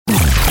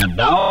And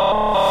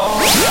now,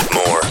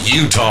 more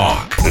You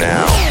Talk.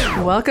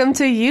 Now. Welcome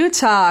to You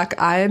Talk.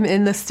 I'm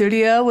in the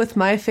studio with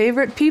my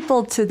favorite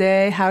people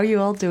today. How are you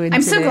all doing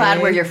I'm today? so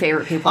glad we're your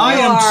favorite people. I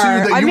am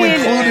too, that you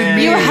included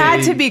me. You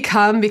had to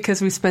become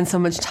because we spend so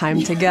much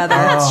time together.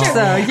 That's true.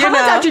 So, How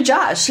about Dr.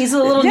 Josh? He's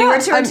a little newer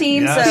to our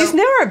team. yes. So. He's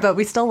newer, but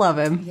we still love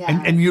him.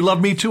 Yeah. And you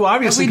love me too,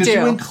 obviously, We because do.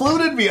 you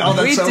included me. Oh,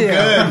 that's We so do.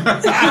 good.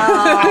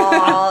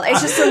 Oh,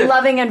 it's just a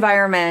loving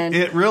environment.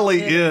 It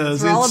really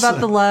is. We're all about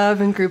the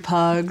love and group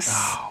hugs.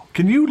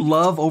 Can you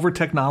love over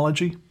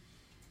technology?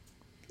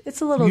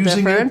 It's a little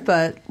Using different, it?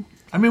 but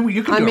I mean,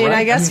 you can do it, right?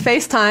 I guess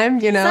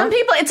FaceTime, you know. Some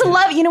people, it's a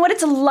love, you know what?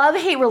 It's a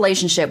love-hate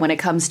relationship when it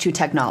comes to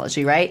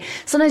technology, right?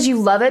 Sometimes you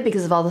love it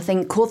because of all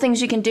the cool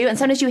things you can do, and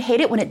sometimes you hate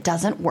it when it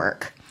doesn't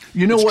work.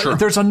 You know what? true.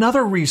 There's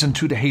another reason,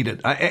 too, to hate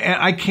it.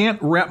 I can't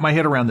wrap my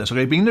head around this,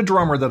 okay? Being the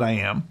drummer that I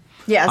am,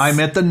 Yes. I'm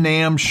at the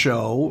NAMM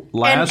show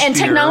last year. And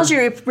technology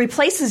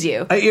replaces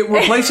you. It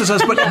replaces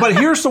us, but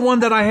here's the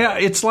one that I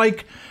have. It's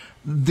like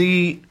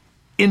the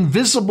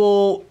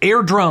invisible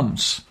air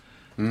drums.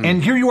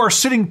 And here you are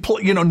sitting,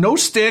 no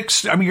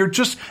sticks. I mean, you're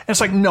just, it's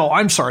like, no,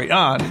 I'm sorry. No,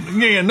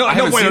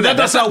 haven't wait, seen that.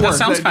 that's not That work.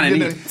 sounds kinda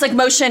neat. It's like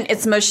motion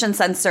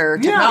sensor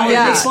Yeah, technology.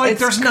 Yeah, it's like it's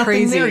there's nothing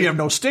crazy. there. You have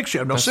no sticks, you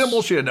have no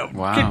cymbals, you have no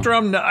Wow. kick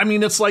drum. I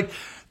mean, it's like,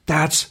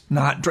 that's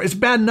not, it's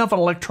bad enough an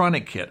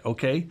electronic kit,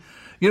 okay?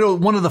 You know,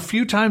 one of the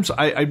few times,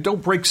 I don't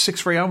break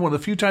six very often, one of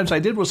the few times I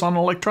did was on an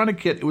electronic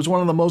kit. It was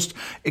one of the most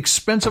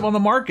expensive on the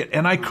market,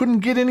 and I couldn't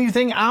get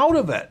anything out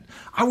of it.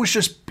 I was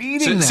just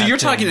beating that So you're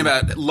thing. talking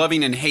about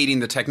loving and hating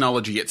the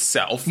technology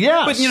itself.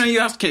 Yes. But, you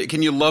ask,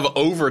 can you love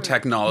over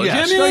technology?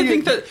 Yes. I mean, No, I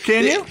think that...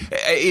 can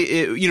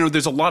you?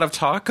 There's a lot of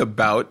talk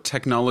about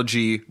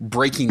technology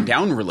breaking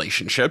down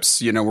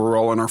relationships. We're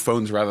all on our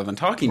phones rather than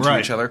talking to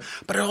Right. each other.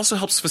 But it also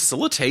helps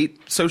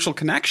facilitate social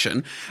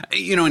connection.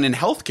 And in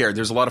healthcare,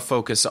 there's a lot of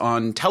focus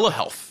on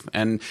telehealth.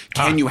 And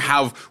can you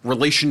have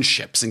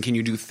relationships and can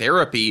you do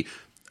therapy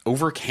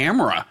over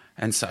camera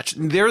and such?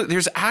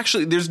 There's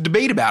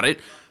debate about it.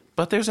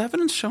 But there's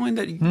evidence showing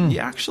that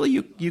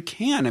you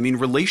can. I mean,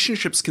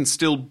 relationships can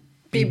still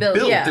be built.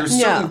 yeah. There's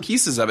certain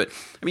pieces of it.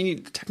 I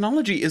mean,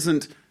 technology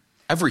isn't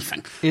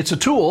everything. It's a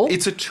tool.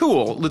 It's a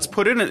tool. Let's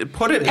put it.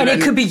 And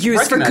it could be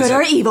used for recognize good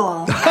or it.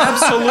 evil.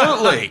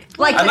 Absolutely.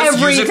 Like And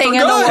let's use it for everything in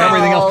the good. world.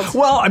 Everything else.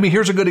 Well, I mean,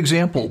 here's a good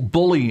example.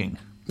 Bullying.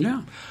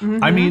 Yeah.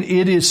 I mean,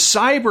 it is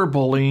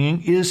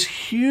cyberbullying is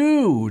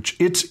huge.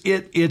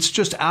 It's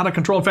just out of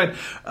control. In fact,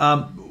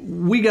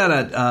 we got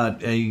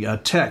a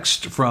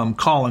text from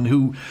Colin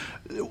who,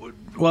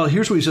 well,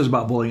 here's what he says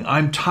about bullying.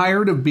 I'm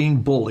tired of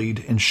being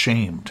bullied and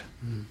shamed.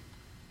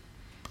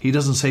 He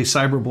doesn't say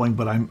cyberbullying,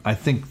 but I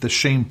think the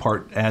shame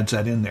part adds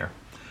that in there.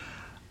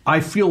 I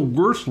feel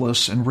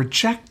worthless and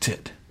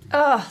rejected.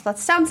 Oh, that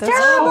sounds That's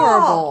terrible.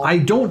 horrible. I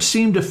don't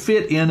seem to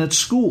fit in at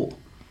school.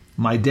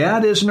 My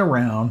dad isn't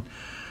around.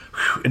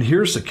 And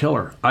here's the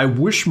killer. I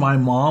wish my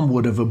mom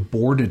would have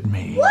aborted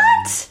me.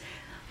 What?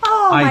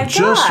 Oh, my I gosh.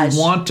 just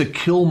want to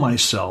kill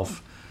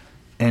myself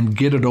and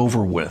get it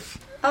over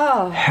with.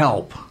 Oh.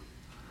 Help.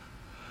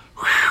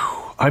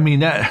 Whew. I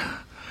mean, that...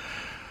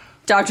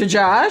 Dr.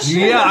 Josh?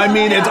 Yeah, I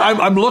mean,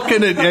 I'm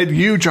looking at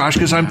you, Josh,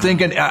 because I'm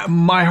thinking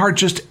my heart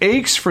just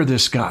aches for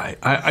this guy.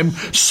 I'm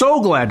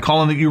so glad,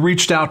 Colin, that you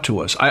reached out to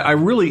us. I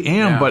really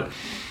am, Yeah. but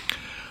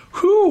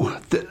whew,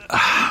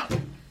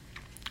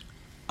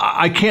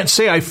 I can't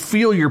say I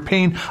feel your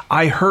pain.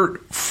 I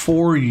hurt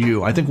for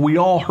you. I think we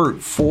all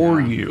hurt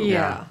for you.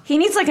 Yeah. He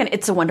needs like an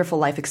 "It's a Wonderful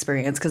Life"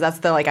 experience because that's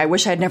the I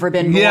wish I'd never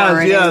been born.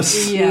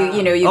 Yes. And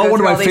Yeah. you Oh, go one of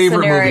through my all these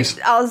favorite scenarios,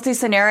 movies. all these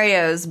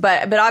scenarios,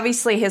 but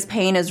obviously his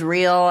pain is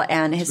real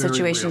and his Very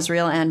situation real. is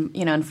real, and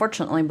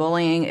unfortunately,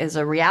 bullying is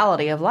a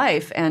reality of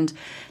life, and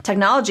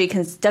technology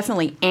can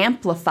definitely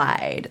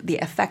amplify the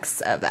effects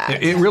of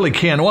that. It really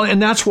can. Well,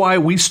 and that's why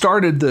we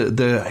started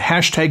the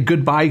hashtag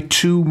Goodbye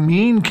to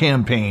Mean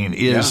campaign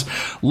is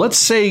let's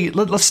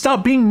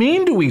stop being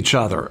mean to each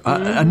other.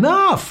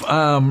 Enough.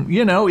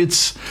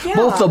 It's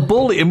both the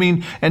bully. I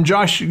mean, and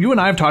Josh, you and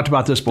I have talked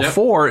about this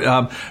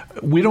before.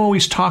 We don't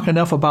always talk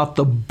enough about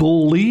the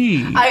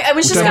bully. I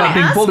was We just talk gonna about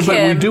being ask bullied, but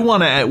him we do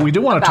want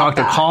to about talk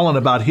to that. Colin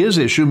about his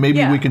issue. Maybe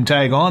Yeah. we can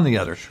tag on the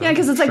other. Yeah,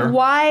 because it's like,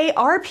 why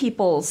are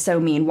people so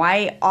mean?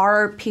 Why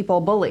are people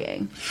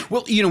bullying?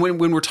 Well,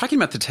 when we're talking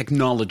about the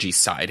technology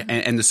side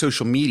and the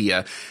social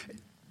media,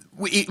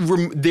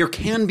 there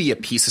can be a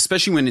piece,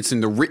 especially when it's in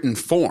the written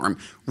form,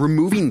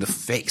 removing the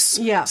face.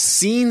 Yeah.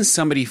 Seeing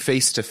somebody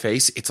face to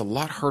face, it's a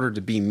lot harder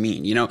to be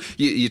mean.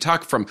 You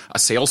talk from a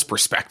sales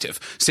perspective.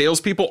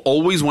 Salespeople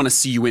always want to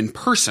see you in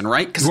person,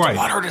 right? Because it's a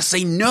lot harder to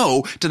say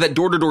no to that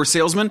door-to-door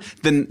salesman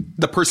than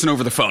the person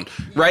over the phone,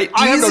 right?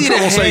 I have no Easy to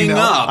trouble saying hang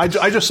no. up.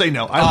 I just say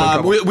no. I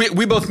have no trouble.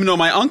 We both know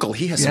my uncle.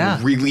 He has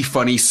some really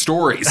funny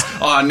stories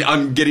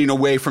on getting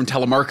away from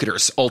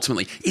telemarketers,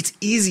 ultimately. It's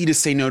easy to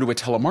say no to a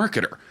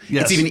telemarketer.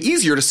 Yes. It's even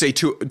easier to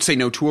say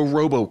no to a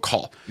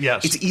robocall.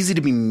 Yes. It's easy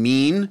to be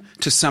mean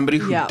to somebody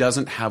who Yeah.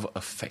 doesn't have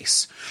a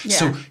face. Yeah.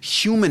 So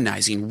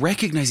humanizing,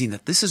 recognizing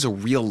that this is a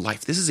real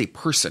life, this is a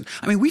person.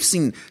 I mean, we've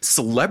seen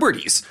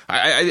celebrities.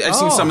 I've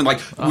seen someone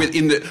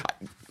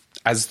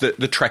as the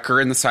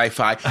Trekker and the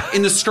sci-fi,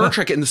 in the Star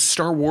Trek and the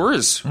Star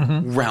Wars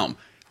realm,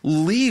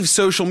 leave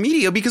social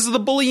media because of the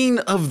bullying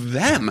of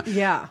them.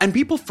 Yeah. And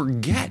people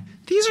forget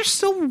these are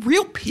still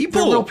real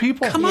people. They're real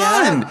people. Come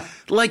on.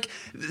 Like,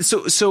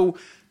 so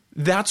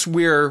that's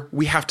where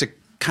we have to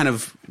kind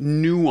of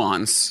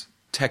nuance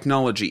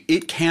technology.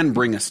 It can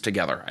bring us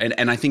together.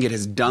 And I think it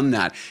has done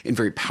that in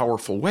very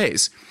powerful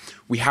ways.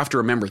 We have to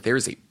remember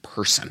there's a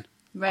person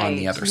on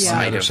the other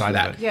side of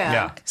that.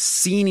 Yeah.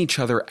 Seeing each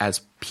other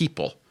as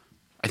people,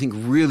 I think,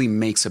 really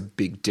makes a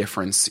big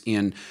difference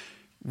in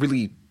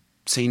really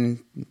saying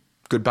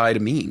goodbye to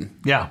mean.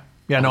 Yeah.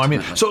 No, I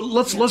mean, so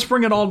let's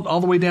bring it all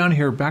the way down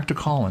here back to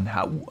Colin.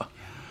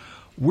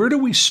 Where do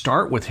we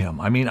start with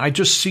him? I mean, I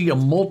just see a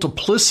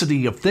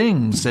multiplicity of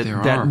things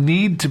that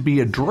need to be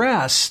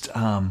addressed.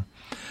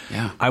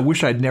 I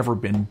wish I'd never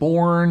been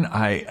born.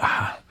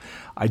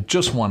 I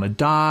just want to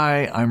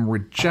die. I'm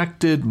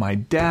rejected. My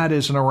dad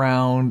isn't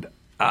around.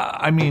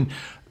 I mean,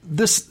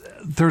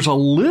 there's a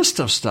list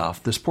of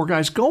stuff this poor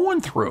guy's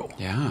going through.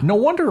 Yeah. No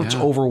wonder it's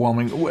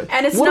overwhelming.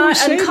 And it's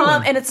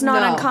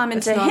not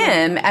uncommon to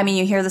him. I mean,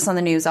 you hear this on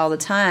the news all the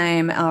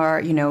time,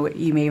 or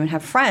you may even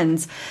have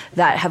friends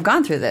that have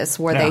gone through this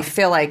where they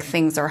feel like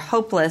things are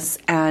hopeless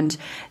and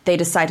they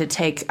decide to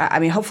take. I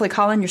mean, hopefully,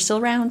 Colin, you're still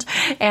around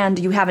and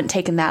you haven't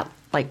taken that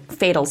like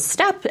fatal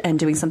step and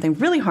doing something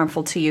really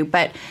harmful to you.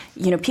 But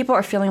people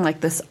are feeling like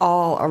this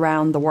all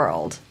around the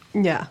world.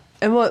 Yeah.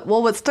 And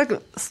what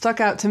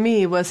stuck out to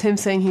me was him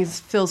saying he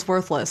feels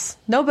worthless.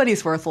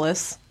 Nobody's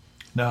worthless.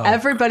 No.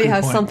 Everybody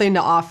has something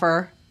to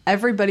offer.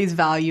 Everybody's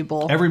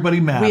valuable.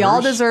 Everybody matters. We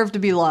all deserve to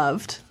be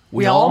loved.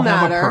 We all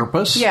matter. have a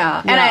purpose. Yeah.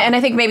 And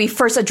I think maybe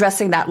first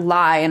addressing that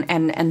lie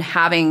and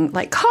having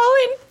like,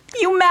 Colin,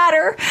 you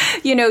matter.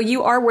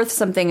 You are worth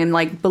something, and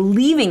like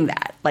believing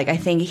that. Like, I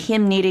think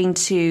him needing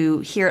to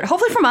hear it,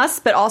 hopefully from us,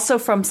 but also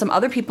from some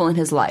other people in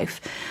his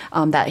life,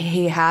 that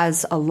he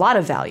has a lot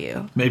of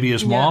value. Maybe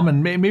his mom,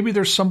 and maybe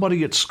there's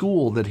somebody at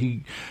school that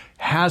he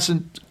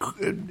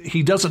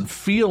doesn't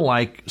feel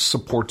like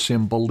supports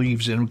him,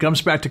 believes in. It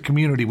comes back to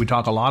community. We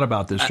talk a lot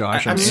about this,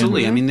 Josh.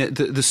 Absolutely. I mean,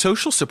 the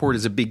social support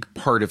is a big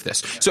part of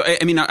this. So,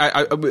 I mean,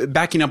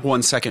 backing up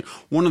 1 second,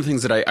 one of the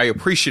things that I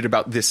appreciate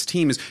about this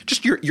team is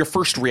just your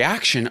first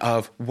reaction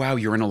of, wow,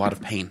 you're in a lot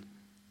of pain.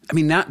 I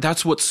mean,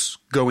 that's what's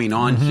going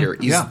on here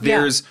is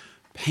there's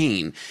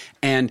pain.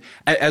 And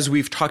as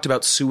we've talked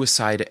about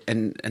suicide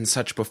and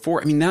such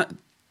before, I mean,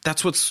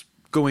 that's what's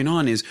going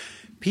on is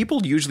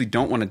people usually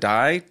don't want to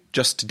die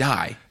just to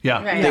die.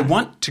 Yeah. Right. They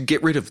want to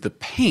get rid of the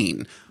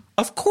pain.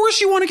 Of course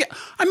you want to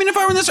I mean, if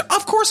I were in this,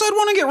 of course I'd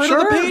want to get rid of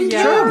the pain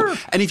too.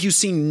 And if you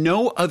see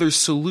no other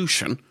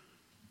solution,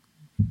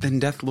 then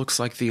death looks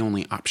like the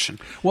only option.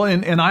 Well,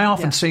 and I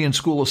often say in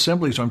school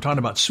assemblies when I'm talking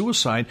about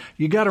suicide,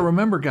 you got to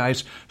remember,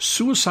 guys,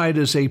 suicide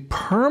is a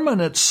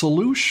permanent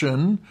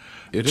solution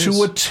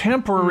to a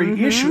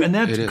temporary issue. And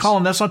that,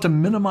 Colin, that's not to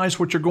minimize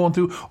what you're going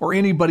through or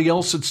anybody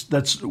else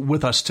that's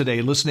with us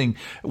today, listening,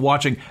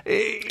 watching.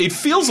 It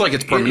feels like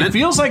it's permanent. It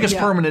feels like it's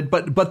permanent,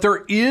 but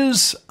there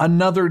is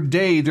another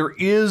day. There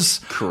is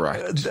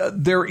There's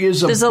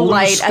a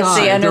light at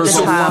the end of the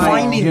tunnel.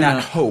 Finding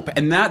that hope,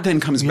 and that then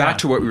comes back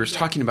to what we were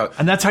talking about,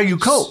 and that's how you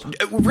cope,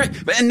 right?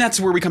 And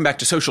that's where we come back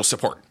to social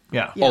support.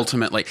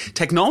 Ultimately,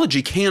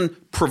 technology can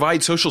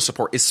provide social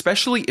support,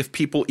 especially if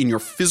people in your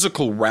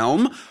physical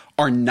realm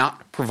are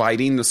not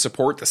providing the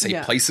support, the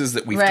safe places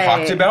that we've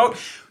talked about.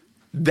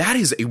 That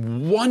is a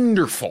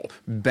wonderful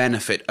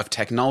benefit of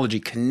technology,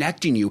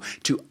 connecting you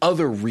to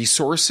other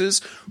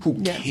resources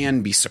who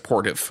can be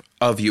supportive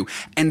of you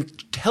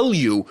and tell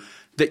you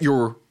that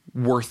you're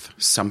worth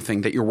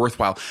something, that you're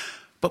worthwhile.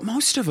 But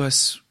most of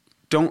us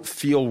don't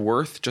feel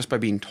worth just by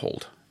being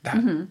told that.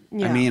 I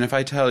mean, if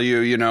I tell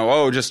you,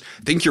 just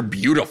think you're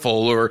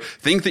beautiful or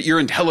think that you're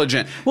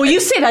intelligent. Well, you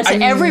say that to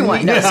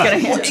everyone. No,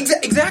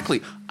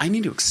 exactly. I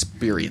need to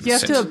experience it.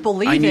 You have to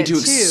believe it, I need to too,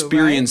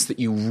 experience that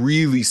you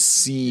really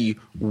see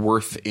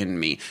worth in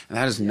me. And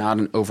that is not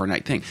an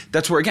overnight thing.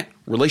 That's where, again,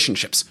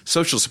 relationships,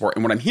 social support.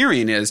 And what I'm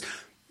hearing is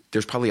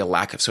there's probably a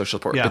lack of social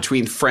support.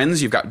 Between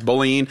friends, you've got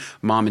bullying,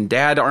 mom and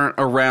dad aren't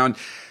around.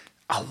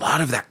 A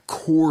lot of that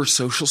core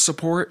social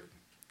support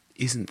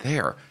isn't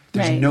there.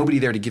 There's nobody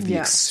there to give the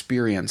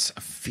experience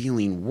of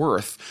feeling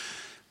worth.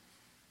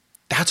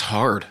 That's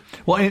hard.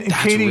 Well, and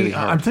that's Katie, really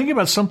hard. I'm thinking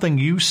about something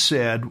you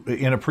said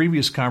in a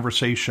previous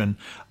conversation.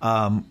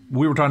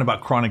 We were talking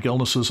about chronic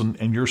illnesses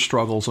and your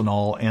struggles and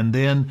all. And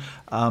then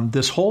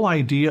this whole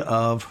idea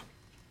of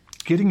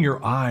getting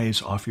your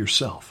eyes off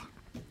yourself.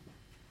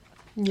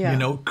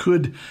 Yeah.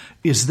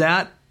 Is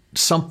that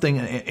something,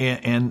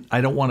 and I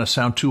don't want to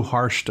sound too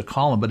harsh to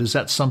Colin, but is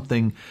that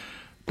something,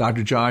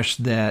 Dr. Josh,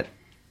 that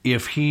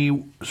if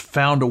he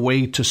found a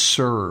way to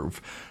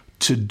serve,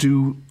 to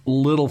do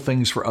little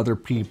things for other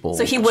people.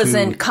 So he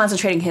wasn't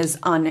concentrating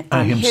on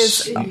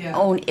his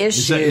own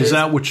issues. Is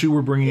that what you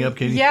were bringing up,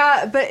 Katie?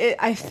 Yeah, but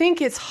I think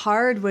it's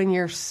hard when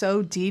you're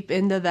so deep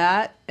into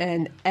that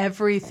and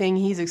everything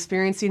he's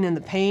experiencing and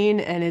the pain,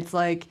 and it's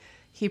like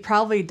he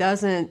probably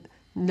doesn't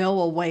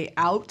know a way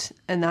out,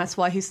 and that's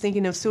why he's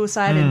thinking of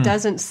suicide and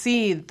doesn't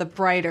see the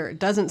brighter,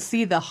 doesn't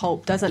see the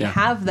hope, doesn't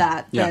have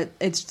that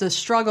it's the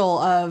struggle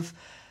of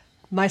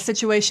my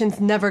situation's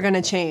never going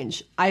to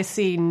change. I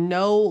see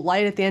no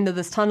light at the end of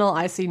this tunnel.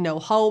 I see no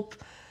hope.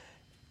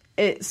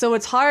 So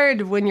it's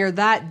hard when you're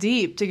that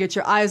deep to get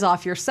your eyes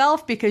off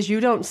yourself because you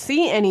don't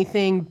see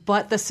anything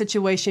but the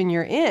situation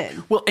you're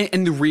in. Well,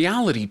 and the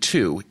reality,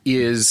 too,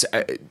 is,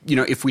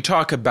 if we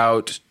talk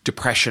about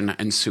depression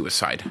and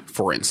suicide,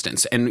 for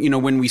instance, and,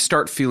 when we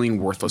start feeling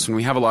worthless, when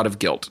we have a lot of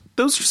guilt,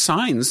 those are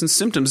signs and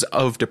symptoms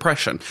of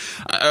depression.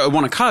 I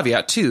want to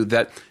caveat, too,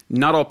 that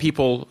not all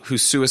people who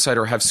suicide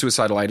or have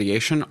suicidal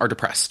ideation are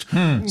depressed.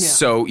 Yeah.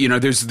 So,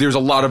 there's a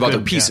lot of other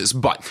pieces.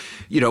 Yeah. But,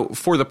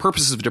 for the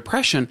purposes of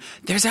depression,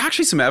 there's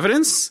actually some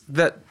evidence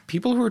that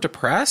people who are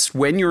depressed,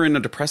 when you're in a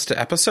depressed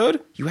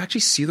episode, you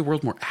actually see the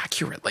world more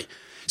accurately.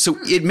 So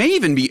it may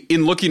even be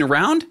in looking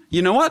around,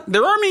 you know what?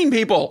 There are mean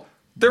people.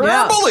 There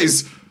are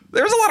bullies.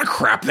 There's a lot of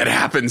crap that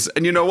happens.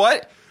 And you know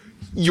what?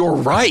 You're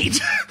right.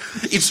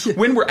 It's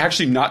when we're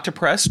actually not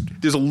depressed,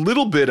 there's a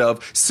little bit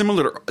of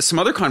similar to some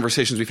other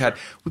conversations we've had.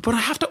 We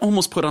have to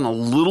almost put on a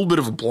little bit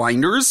of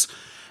blinders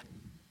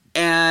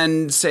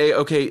and say,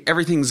 okay,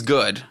 everything's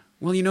good.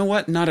 Well, you know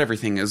what? Not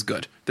everything is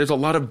good. There's a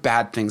lot of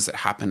bad things that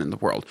happen in the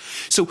world.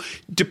 So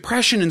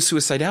depression and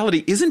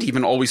suicidality isn't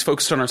even always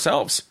focused on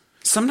ourselves.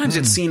 Sometimes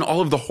it's seeing all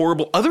of the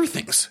horrible other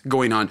things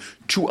going on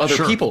to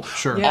other people.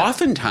 Sure. Yeah.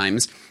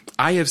 Oftentimes,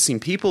 I have seen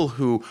people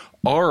who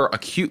are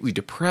acutely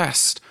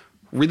depressed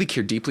really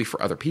care deeply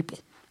for other people.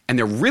 And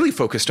they're really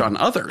focused on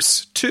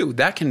others, too.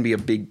 That can be a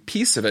big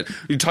piece of it.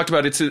 You talked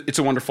about It's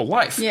a Wonderful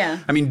Life. Yeah.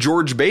 I mean,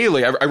 George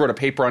Bailey, I wrote a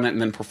paper on it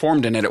and then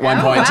performed in it at one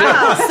point, too. So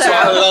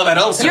I love it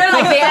also. You're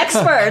like the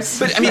expert.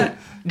 But, I mean,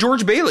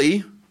 George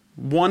Bailey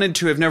wanted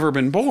to have never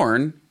been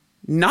born,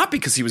 not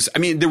because he was –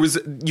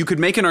 you could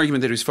make an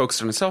argument that he was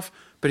focused on himself,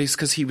 but it's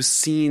because he was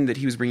seeing that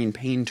he was bringing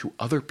pain to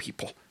other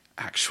people,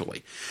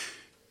 actually.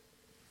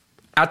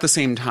 At the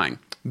same time,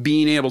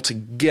 being able to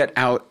get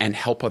out and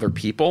help other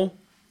people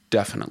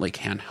definitely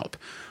can help.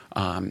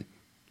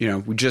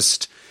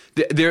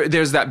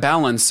 There's that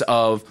balance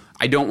of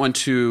I don't want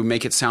to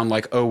make it sound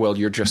like, oh, well,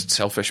 you're just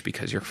selfish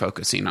because you're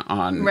focusing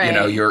on,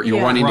 you're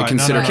wanting to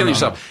consider killing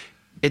yourself.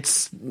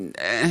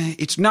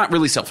 It's not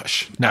really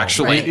selfish,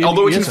 actually,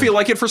 although it can feel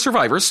like it for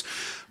survivors.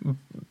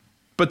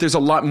 But there's a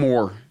lot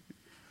more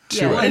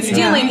to it.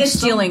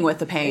 It's dealing with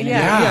the pain.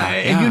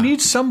 And you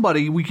need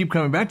somebody, we keep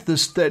coming back to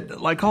this,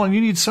 that, like Colin,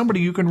 you need somebody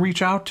you can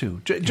reach out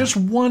to. Just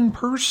one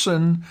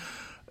person,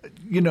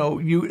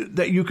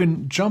 that you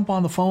can jump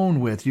on the phone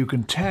with, you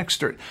can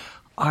text, or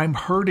I'm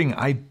hurting.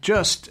 I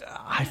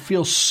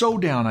feel so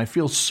down. I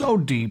feel so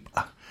deep.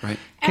 Right.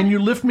 Can you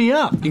lift me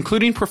up?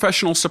 Including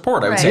professional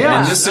support, I would say.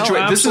 In this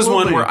situation, this is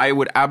one where I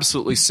would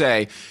absolutely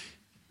say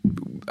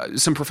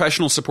some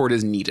professional support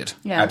is needed.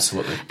 Yeah.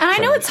 Absolutely. And I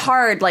know it's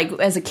hard, like,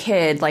 as a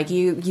kid, like,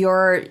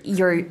 you're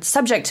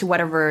subject to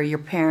whatever your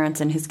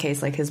parents, in his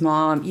case, like his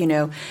mom,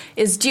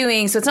 is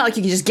doing. So it's not like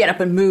you can just get up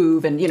and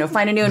move and,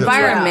 find a new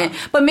environment. Yeah.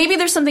 But maybe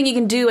there's something you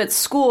can do at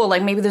school.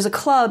 Like, maybe there's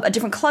a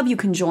different club you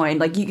can join.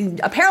 Like,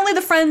 apparently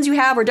the friends you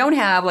have or don't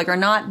have, like, are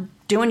not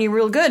doing you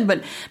real good,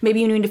 but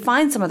maybe you need to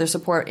find some other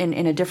support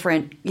in a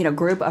different,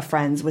 group of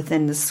friends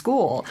within the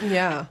school.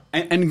 Yeah.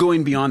 And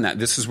going beyond that,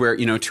 this is where,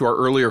 to our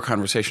earlier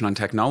conversation on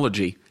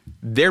technology,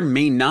 there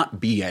may not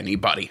be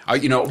anybody.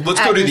 Let's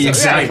go to the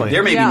example.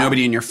 There may be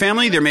nobody in your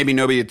family. There may be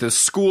nobody at the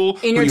school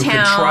in your who town. You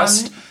can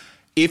trust.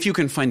 If you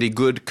can find a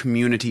good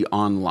community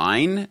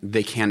online,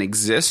 they can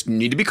exist. You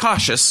need to be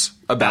cautious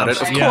about it,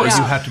 of course. Yeah,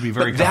 you have to be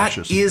very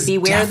cautious. That is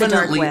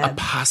definitely a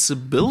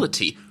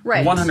possibility,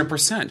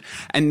 100%.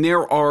 And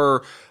there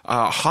are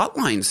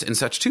hotlines and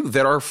such too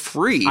that are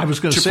free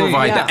to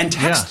provide that, and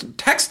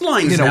text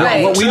lines.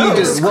 What we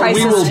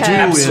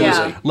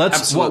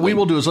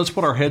will do is let's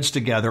put our heads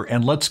together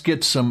and let's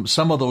get some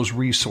of those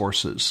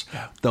resources,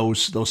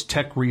 those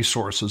tech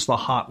resources, the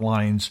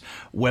hotlines,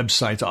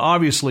 websites.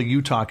 Obviously,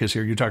 UTalk is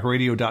here,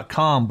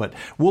 utalkradio.com, but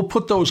we'll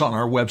put those on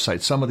our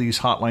website. Some of these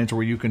hotlines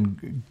where you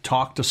can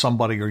talk to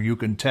somebody or you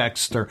can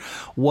text or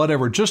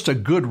whatever. Just a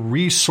good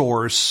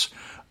resource.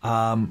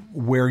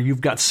 Where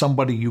you've got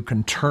somebody you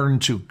can turn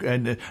to,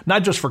 and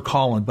not just for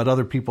Colin, but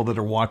other people that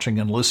are watching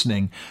and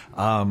listening.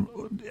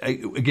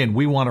 Again,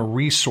 we want a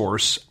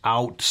resource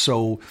out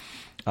so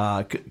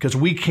because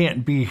we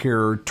can't be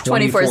here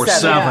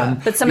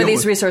 24/7. But some of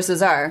these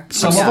resources are.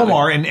 Some of them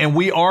are, and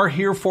we are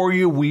here for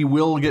you. We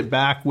will get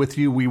back with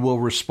you. We will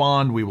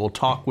respond. We will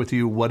talk with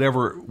you,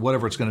 whatever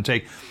it's going to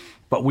take.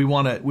 But we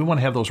want to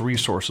have those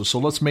resources. So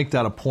let's make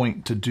that a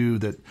point to do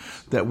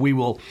that we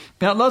will.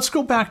 Now let's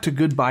go back to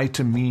Goodbye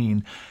to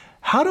Mean.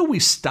 How do we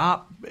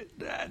stop?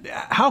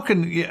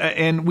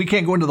 And we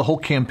can't go into the whole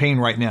campaign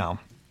right now.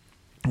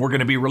 We're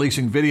going to be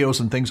releasing videos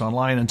and things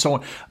online and so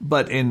on.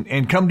 But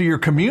and come to your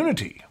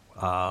community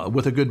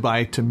with a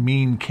Goodbye to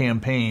Mean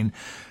campaign.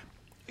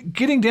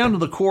 Getting down to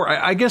the core,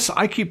 I guess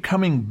I keep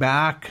coming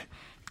back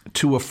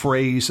to a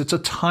phrase. It's a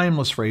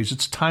timeless phrase.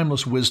 It's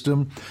timeless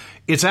wisdom.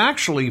 It's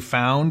actually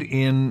found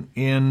in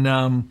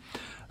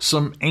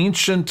some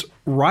ancient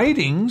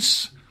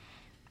writings,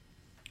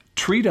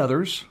 treat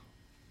others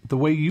the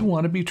way you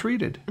want to be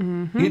treated.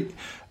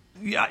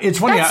 It's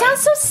funny. That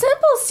sounds so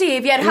simple,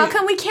 Steve. Yet how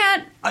come we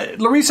can't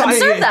Larissa,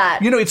 observe that?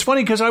 It's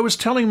funny because I was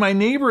telling my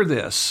neighbor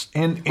this.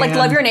 And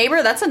love your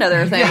neighbor? That's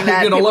another thing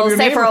that people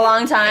say for a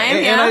long time.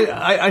 And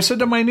I said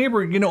to my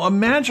neighbor,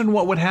 imagine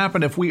what would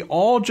happen if we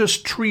all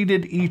just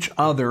treated each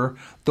other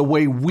the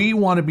way we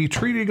want to be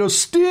treated. He goes,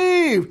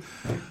 Steve,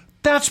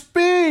 that's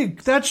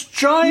big. That's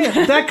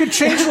giant. That could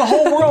change the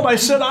whole world. I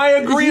said, I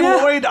agree,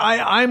 Lloyd.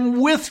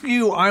 I'm with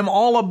you. I'm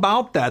all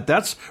about that.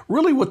 That's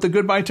really what the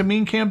Goodbye to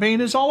Mean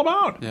campaign is all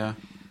about. Yeah.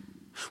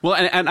 Well,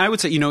 and I would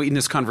say, in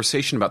this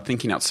conversation about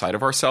thinking outside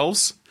of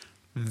ourselves,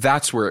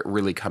 that's where it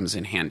really comes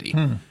in handy.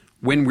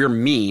 When we're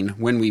mean,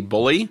 when we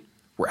bully,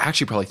 we're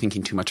actually probably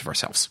thinking too much of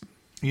ourselves.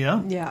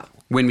 Yeah. Yeah.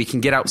 When we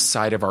can get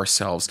outside of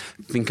ourselves,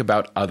 think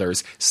about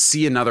others,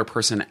 see another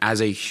person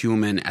as a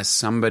human, as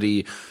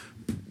somebody,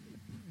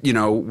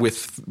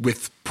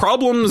 with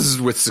problems,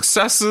 with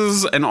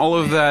successes and all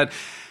of that,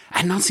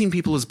 and not seeing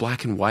people as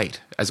black and white,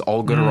 as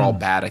all good or all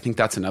bad. I think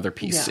that's another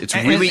piece. Yeah. It's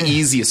really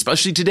easy,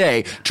 especially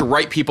today, to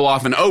write people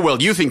off and,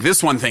 you think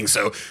this one thing,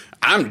 so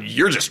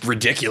you're just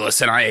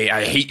ridiculous and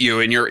I hate you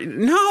and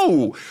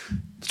no,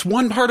 it's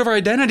one part of our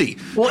identity.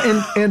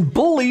 Well, and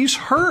bullies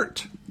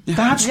hurt.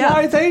 That's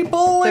why they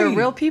bully. They're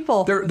real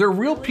people. They're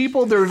real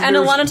people. And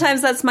a lot of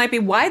times that might be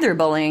why they're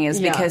bullying is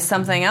because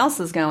something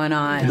else is going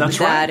on. That's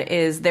right.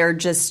 They're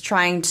just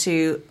trying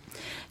to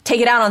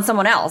take it out on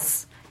someone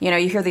else. You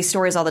hear these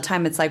stories all the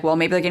time. It's like, well,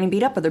 maybe they're getting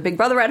beat up by their big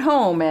brother at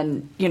home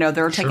and,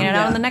 they're taking it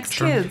out on the next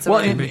kids. Well,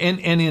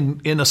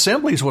 and in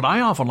assemblies, what I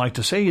often like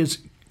to say is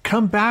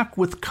come back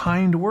with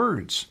kind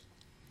words.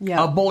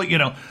 Yeah. A bully,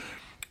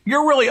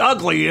 you're really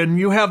ugly and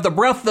you have the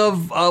breath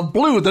of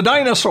Blue, the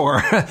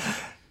dinosaur.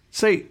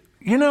 Say,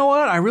 you know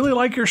what? I really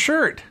like your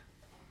shirt.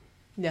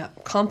 Yeah,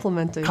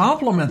 compliment them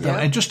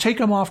and just take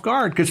them off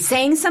guard. Because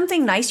saying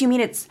something nice, you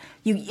mean it's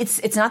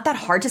not that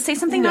hard to say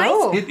something nice,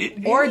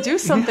 or do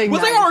something.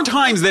 Well, nice. there are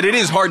times that it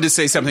is hard to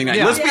say something nice.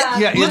 Yeah.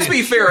 Let's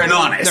be fair and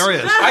honest. There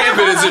is. I have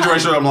been in a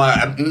situation where I'm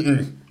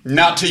like,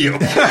 not to you,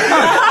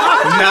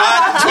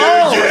 not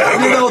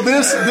to you.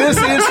 This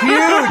is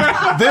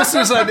huge. This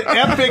is an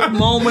epic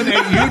moment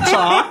at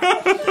Utah.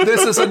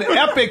 This is an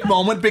epic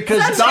moment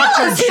because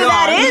Dr. Josh.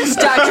 That is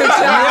Dr.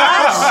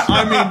 Josh.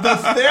 I mean, the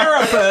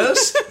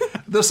therapist,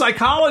 the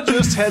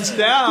psychologist heads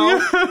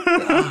down.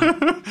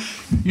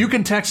 You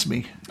can text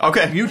me.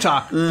 Okay.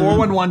 Utah,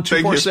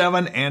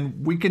 411-247,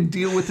 and we can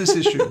deal with this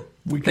issue.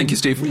 Thank you,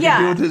 Steve. We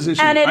can deal with this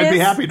issue. I'd be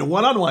happy to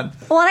one-on-one.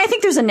 Well, and I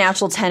think there's a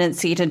natural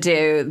tendency to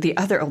do the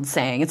other old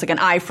saying. It's like an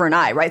eye for an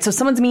eye, right? So if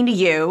someone's mean to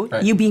you,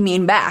 you be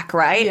mean back,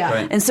 right? Yeah.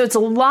 Right. And so it's a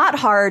lot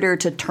harder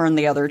to turn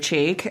the other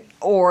cheek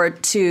or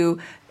to,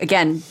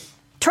 again,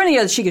 turning the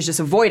other cheek is just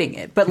avoiding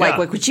it. But like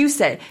what you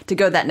said, to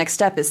go that next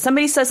step is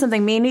somebody says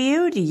something mean to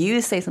you, do you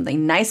say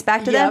something nice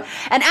back to them?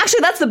 And actually,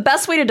 that's the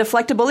best way to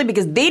deflect a bully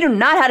because they do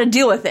not know how to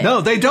deal with it.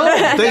 No, they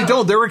don't. They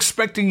don't. They're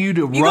expecting you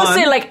to run. You go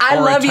say, like, I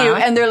love you,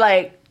 and they're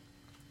like,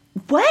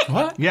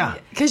 what? Yeah.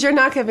 Because you're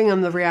not giving them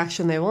the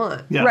reaction they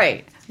want. Yeah.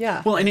 Right.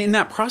 Yeah. Well, and in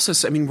that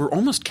process, I mean, we're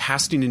almost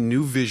casting a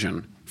new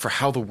vision for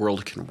how the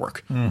world can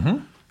work. Mm-hmm.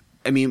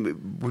 I mean,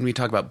 when we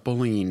talk about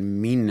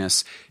bullying,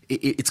 meanness,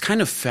 it's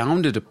kind of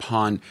founded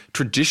upon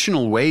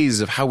traditional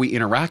ways of how we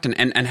interact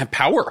and have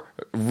power.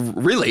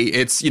 Really,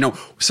 it's,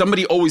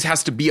 somebody always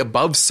has to be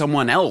above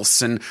someone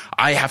else, and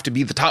I have to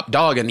be the top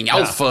dog and the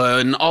alpha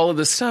and all of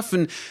this stuff.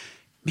 And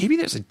maybe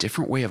there's a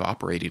different way of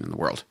operating in the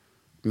world.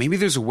 Maybe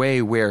there's a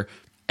way where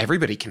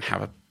everybody can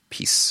have a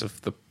piece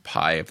of the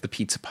pie, of the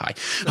pizza pie.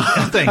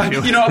 Thank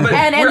you. But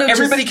where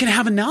everybody can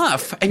have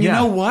enough. And you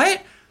know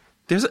what?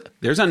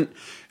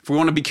 If we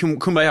want to be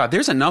kumbaya,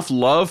 there's enough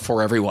love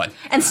for everyone.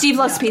 And Steve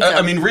loves pizza.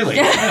 I mean, really.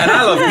 And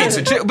I love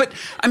pizza too. But,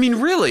 I mean,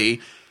 really,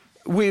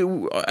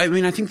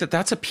 I think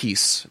that's a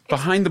piece.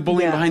 Behind the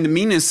bullying, behind the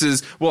meanness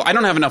is, well, I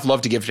don't have enough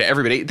love to give to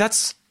everybody.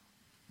 That's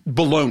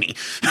baloney.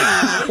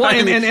 Well,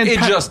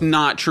 it's just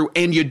not true.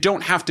 And you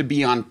don't have to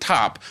be on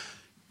top.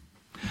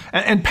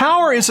 And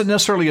power isn't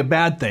necessarily a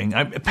bad thing.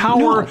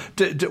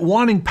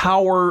 Wanting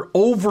power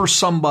over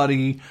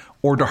somebody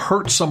or to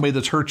hurt somebody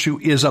that's hurt you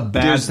is a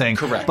bad thing.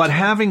 Correct. But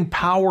having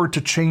power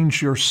to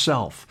change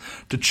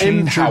yourself, to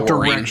change your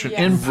direction,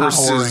 empowering.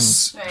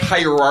 Versus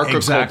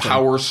hierarchical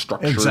power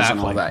structures and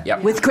all that.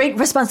 Yep. With great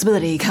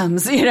responsibility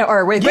comes,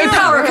 or with great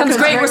power comes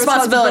great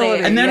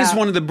responsibility. And that is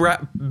one of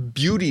the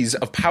beauties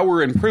of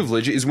power and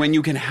privilege is when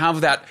you can have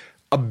that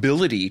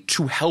ability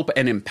to help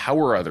and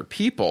empower other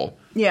people.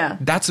 Yeah.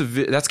 That's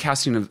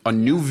casting a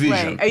new vision.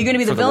 Right. Are you going to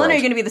be the villain world. or are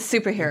you going to be the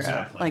superhero?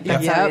 Exactly. Like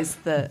that's always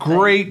the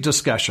great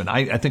discussion.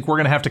 I think we're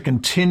going to have to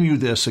continue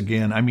this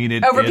again. I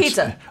mean, over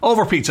pizza.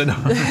 Over pizza. No,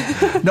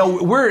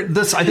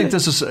 I think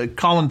this is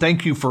Colin.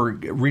 Thank you for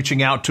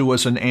reaching out to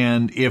us.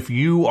 And if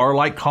you are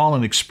like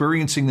Colin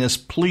experiencing this,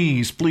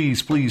 please,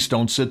 please, please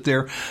don't sit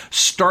there.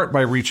 Start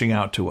by reaching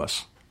out to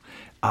us.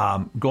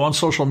 Go on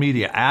social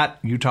media at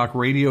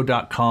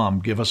utalkradio.com.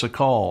 Give us a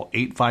call,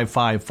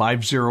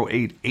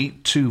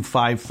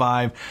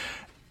 855-508-8255.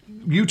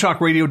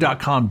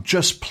 utalkradio.com.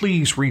 Just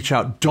please reach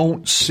out.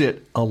 Don't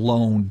sit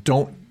alone.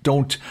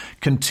 Don't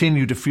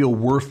continue to feel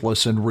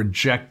worthless and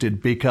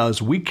rejected,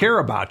 because we care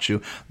about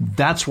you.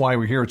 That's why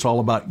we're here. It's all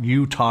about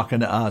you talking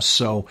to us.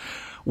 So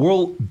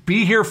we'll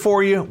be here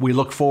for you. We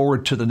look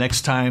forward to the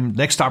next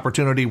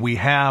opportunity we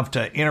have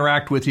to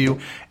interact with you.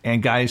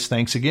 And guys,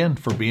 thanks again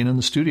for being in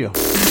the studio.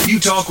 U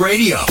Talk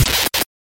Radio.